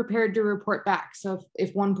be prepared to report back. So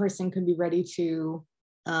if one person could be ready to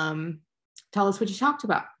tell us what you talked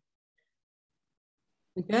about.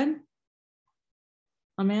 We good?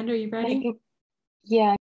 Amanda, are you ready?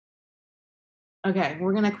 Yeah. Okay,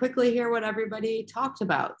 we're gonna quickly hear what everybody talked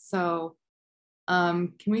about. So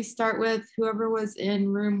can we start with whoever was in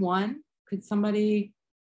room 1? Could somebody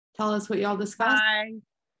tell us what y'all discussed? Hi,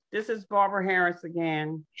 this is Barbara Harris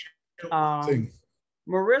again.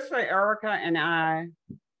 Marissa, Erica, and I,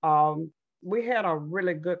 we had a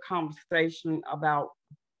really good conversation about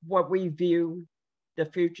what we view the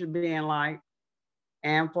future being like.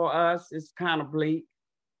 And for us, it's kind of bleak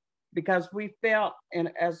because we felt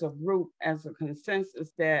as a group, as a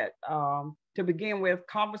consensus that to begin with,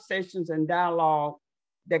 conversations and dialogue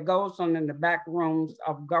that goes on in the back rooms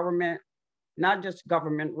of government, not just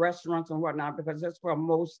government, restaurants and whatnot, because that's where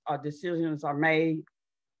most decisions are made,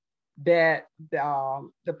 that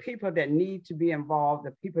the people that need to be involved,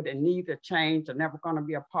 the people that need to change are never going to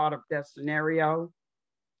be a part of that scenario.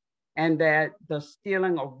 And that the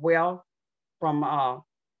stealing of wealth from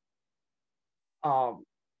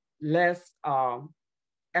less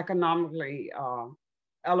economically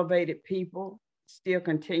elevated people still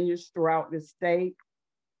continues throughout the state,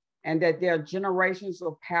 and that there are generations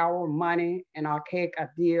of power, money, and archaic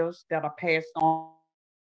ideas that are passed on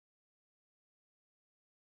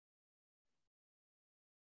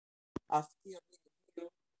are still being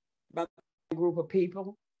by a group of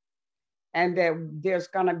people, and that there's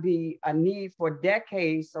going to be a need for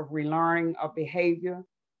decades of relearning of behavior.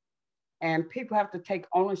 And people have to take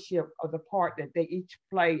ownership of the part that they each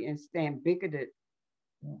play and stand bigoted,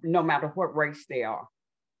 no matter what race they are.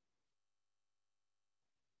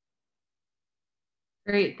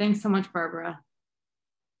 Great, thanks so much, Barbara.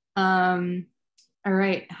 All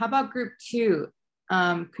right, how about group 2?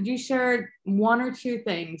 Could you share one or two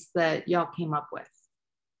things that y'all came up with?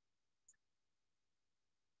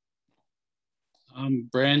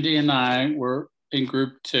 Brandy and I were in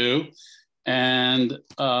group 2, and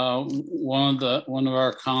one of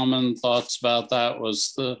our common thoughts about that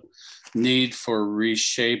was the need for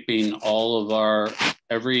reshaping all of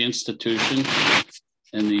every institution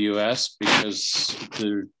in the U.S. because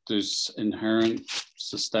there's inherent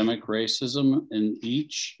systemic racism in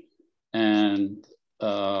each, and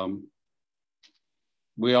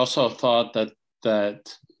we also thought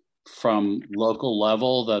that from local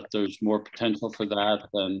level that there's more potential for that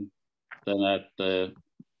than at the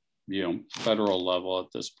federal level at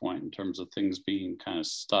this point in terms of things being kind of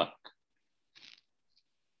stuck.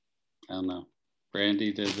 I don't know.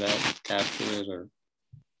 Brandy, did that capture it or?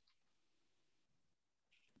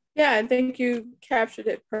 Yeah, I think you captured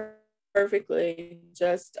it perfectly.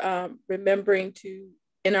 Just remembering to,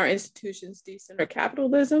 in our institutions, decenter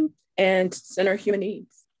capitalism and center human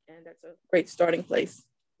needs. And that's a great starting place,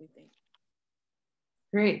 we think.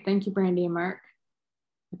 Great, thank you, Brandy and Mark.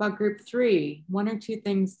 About group 3, one or two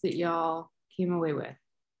things that y'all came away with.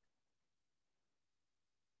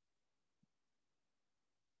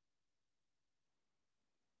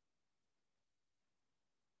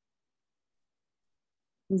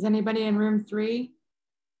 Is anybody in room 3?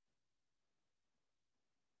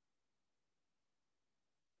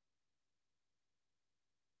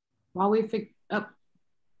 While we figure up.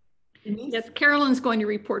 Yes, Carolyn's going to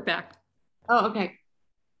report back. Oh, okay.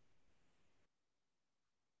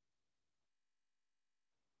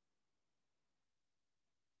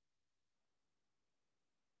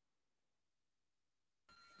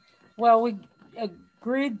 Well, we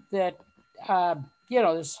agreed that,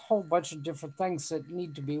 there's a whole bunch of different things that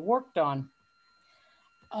need to be worked on.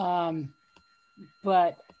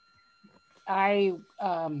 But I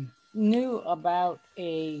knew about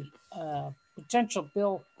a potential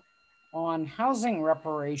bill on housing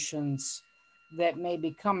reparations that may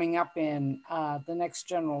be coming up in the next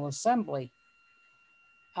General Assembly.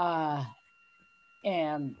 And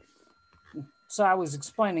so I was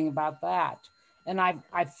explaining about that. And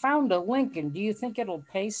I found a link, and do you think it'll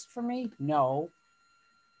paste for me? No.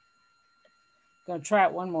 Gonna try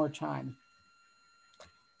it one more time.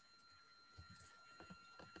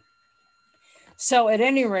 So at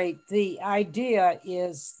any rate, the idea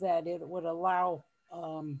is that it would allow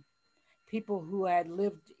people who had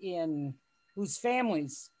lived in, whose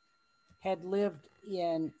families had lived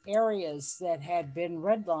in areas that had been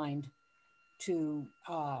redlined to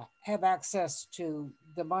have access to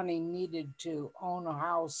the money needed to own a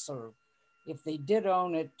house, or if they did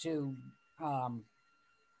own it, to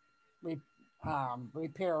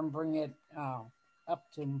repair and bring it up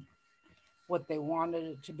to what they wanted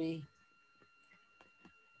it to be.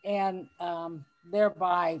 And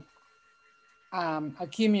thereby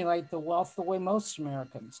accumulate the wealth the way most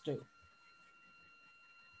Americans do.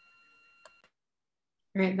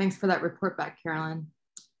 Great, thanks for that report back, Carolyn.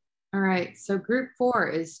 All right, so group 4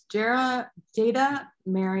 is Jada,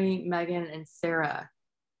 Mary, Megan, and Sarah.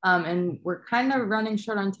 And we're kind of running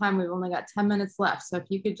short on time. We've only got 10 minutes left. So if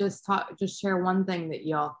you could just share one thing that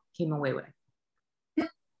y'all came away with.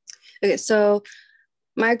 Okay, so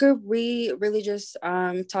my group, we really just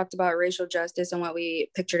talked about racial justice and what we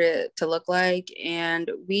pictured it to look like. And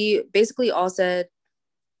we basically all said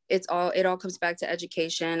it all comes back to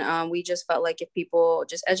education. We just felt like if people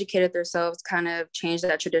just educated themselves, kind of changed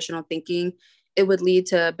that traditional thinking, it would lead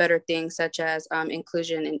to better things such as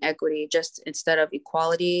inclusion and equity, just instead of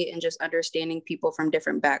equality, and just understanding people from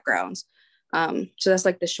different backgrounds. So that's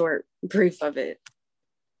like the short brief of it.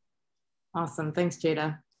 Awesome, thanks,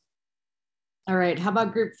 Jada. All right, how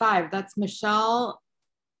about group 5? That's Michelle,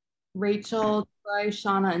 Rachel, Troy,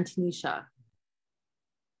 Shauna, and Tanisha.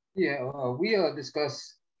 Yeah, we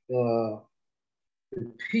discussed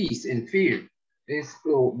peace and fear. It's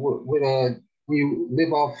when you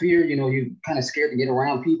live off fear, you're kind of scared to get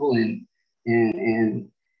around people and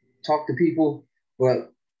talk to people.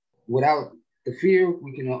 But without the fear,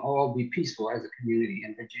 we can all be peaceful as a community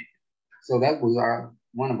in Virginia. So that was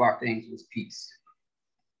one of our things was peace.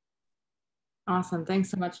 Awesome.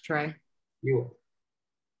 Thanks so much, Troy. You're welcome.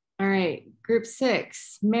 All right. Group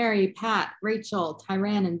 6, Mary, Pat, Rachel,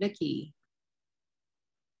 Tyran, and Vicky.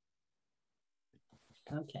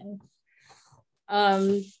 Okay.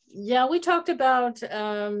 Yeah, we talked about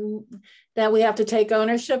that we have to take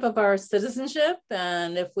ownership of our citizenship,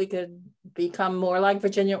 and if we could become more like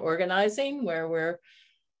Virginia organizing, where we're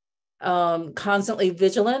constantly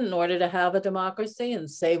vigilant in order to have a democracy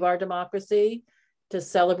and save our democracy, to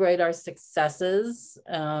celebrate our successes,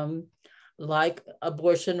 like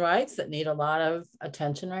abortion rights that need a lot of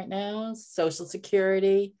attention right now, Social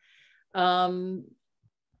Security. So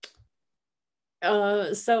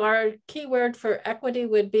our keyword for equity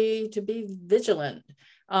would be to be vigilant.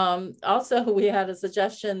 Also, we had a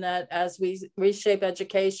suggestion that as we reshape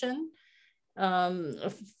education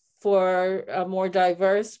for more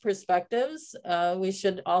diverse perspectives, we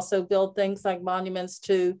should also build things like monuments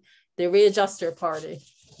to the Readjuster Party.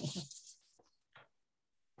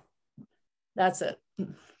 That's it.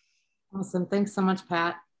 Awesome. Thanks so much,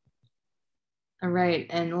 Pat. All right.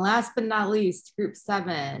 And last but not least, group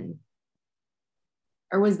 7.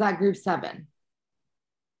 Or was that group 7?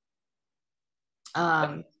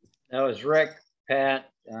 That was Rick, Pat,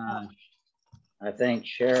 I think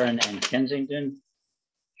Sharon and Kensington,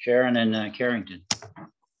 Sharon and Carrington.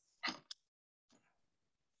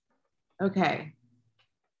 Okay.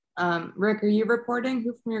 Rick, are you reporting?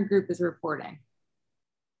 Who from your group is reporting?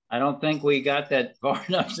 I don't think we got that far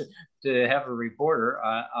enough to have a reporter.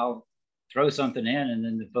 I'll throw something in and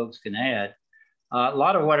then the folks can add. A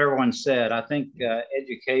lot of what everyone said, I think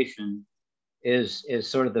education is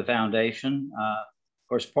sort of the foundation. Of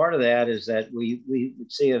course, part of that is that we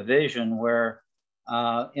see a vision where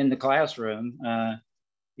in the classroom,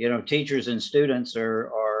 you know, teachers and students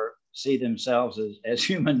are see themselves as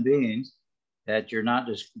human beings, that you're not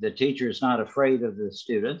just, the teacher is not afraid of the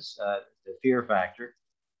students, the fear factor,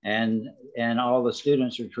 and all the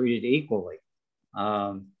students are treated equally.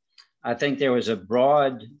 I think there was a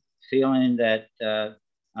broad feeling that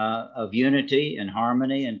of unity and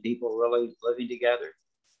harmony and people really living together.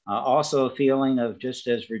 Also a feeling of, just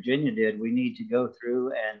as Virginia did, we need to go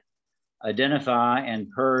through and identify and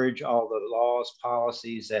purge all the laws,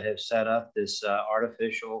 policies that have set up this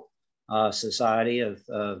artificial society of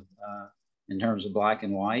in terms of black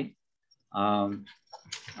and white. Don't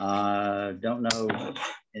know if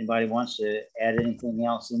anybody wants to add anything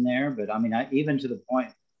else in there, but I mean, even to the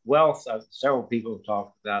point, wealth, several people have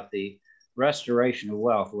talked about the restoration of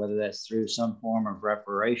wealth, whether that's through some form of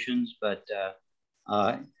reparations, but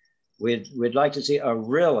we'd like to see a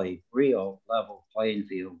really real level playing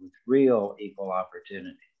field with real equal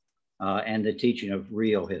opportunity and the teaching of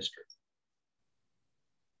real history.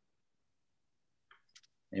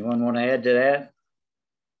 Anyone want to add to that?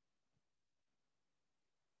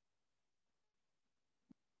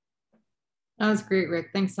 That was great,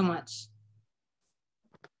 Rick. Thanks so much.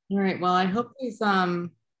 All right. Well, I hope these I've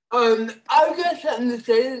got something to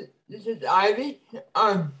say. This is Ivy.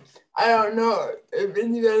 I don't know if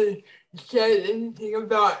anybody said anything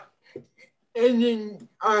about ending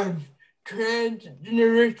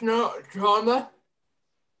transgenerational trauma.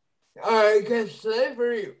 Because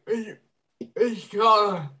slavery is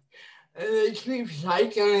trauma, and they keep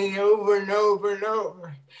cycling over and over and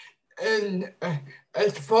over. And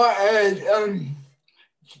as far as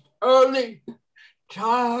early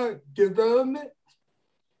child development,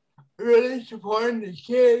 really supporting the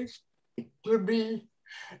kids to be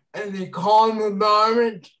in a calm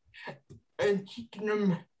environment and teaching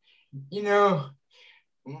them, you know,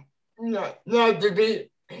 not to be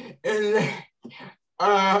in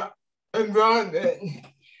an environment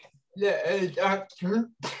that is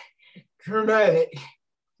traumatic.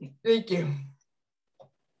 Thank you.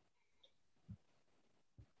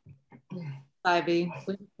 Ivy,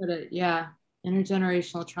 we put it, yeah,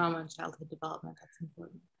 intergenerational trauma and childhood development. That's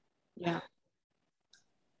important. Yeah.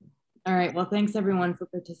 All right. Well, thanks everyone for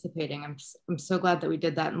participating. I'm so glad that we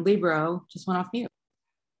did that. And Libero just went off mute.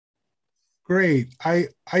 Great. I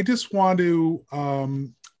just want to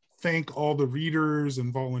thank all the readers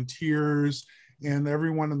and volunteers and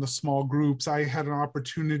everyone in the small groups. I had an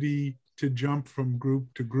opportunity to jump from group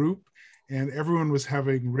to group, and everyone was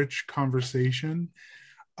having rich conversation.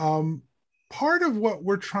 Part of what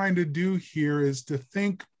we're trying to do here is to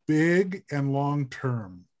think big and long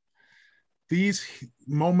term. These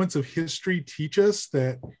moments of history teach us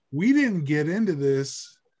that we didn't get into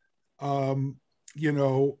this, you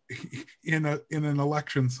know, in an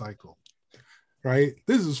election cycle, right?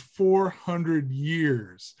 This is 400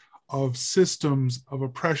 years of systems of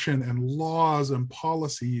oppression and laws and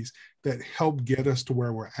policies that help get us to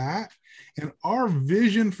where we're at. And our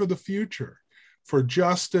vision for the future, for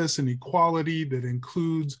justice and equality that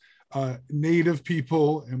includes Native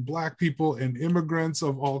people and Black people and immigrants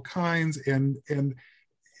of all kinds. And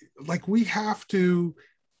like, we have to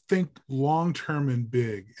think long-term and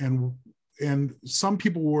big. And some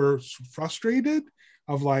people were frustrated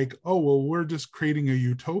of like, oh, well, we're just creating a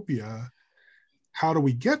utopia. How do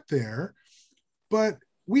we get there? But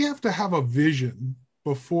we have to have a vision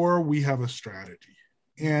before we have a strategy.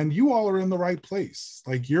 And you all are in the right place.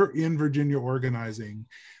 Like, you're in Virginia organizing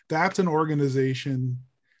that's an organization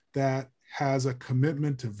that has a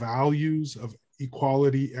commitment to values of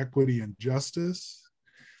equality, equity, and justice,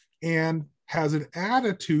 and has an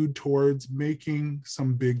attitude towards making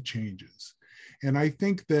some big changes. And I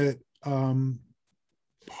think that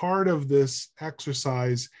part of this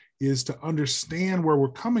exercise is to understand where we're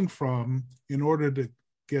coming from in order to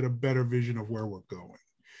get a better vision of where we're going.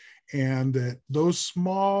 And that those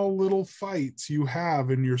small little fights you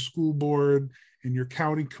have in your school board, in your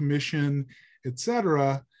county commission, et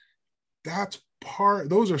cetera,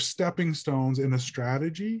 those are stepping stones in a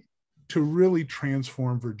strategy to really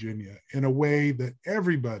transform Virginia in a way that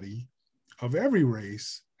everybody of every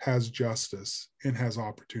race has justice and has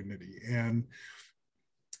opportunity. And,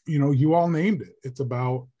 you all named it. It's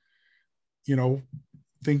about,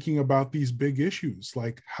 thinking about these big issues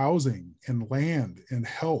like housing and land and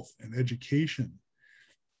health and education.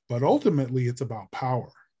 But ultimately, it's about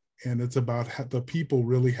power, and it's about the people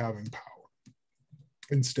really having power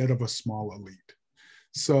instead of a small elite.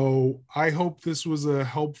 So I hope this was a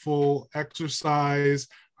helpful exercise.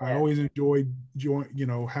 I always enjoyed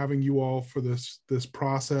having you all for this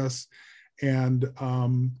process. And,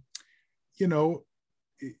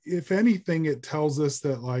 if anything, it tells us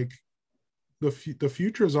that like the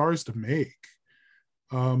future is ours to make.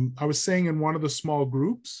 I was saying in one of the small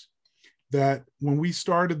groups that when we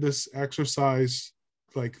started this exercise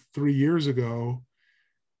like 3 years ago,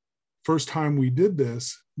 first time we did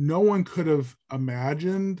this, no one could have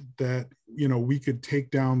imagined that, we could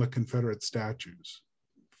take down the Confederate statues.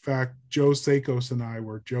 In fact, Joe Sakos and I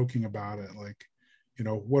were joking about it, like,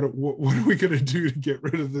 what are we going to do to get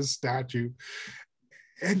rid of this statue?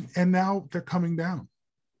 And now they're coming down.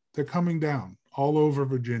 They're coming down all over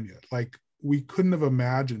Virginia. Like, we couldn't have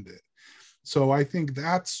imagined it. So I think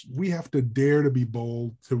we have to dare to be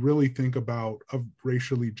bold, to really think about a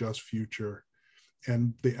racially just future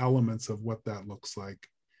and the elements of what that looks like.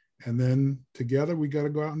 And then together we got to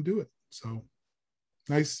go out and do it. So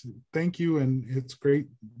nice. Thank you. And it's great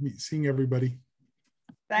seeing everybody.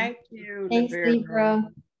 Thank you. Thanks,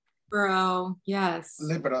 Libero. Libero, yes.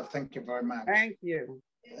 Libero, thank you very much. Thank you.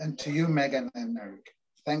 And to you, Megan and Eric.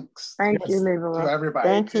 Thanks. Thank you, Libero. To everybody.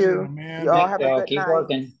 Thank you. Man. You all have a good Keep night.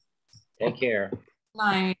 working. Take care.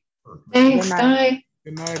 Night. Thanks, Good night. bye.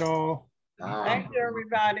 Good night, all. Thank you,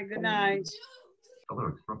 everybody. Good night.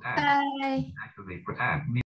 Bye.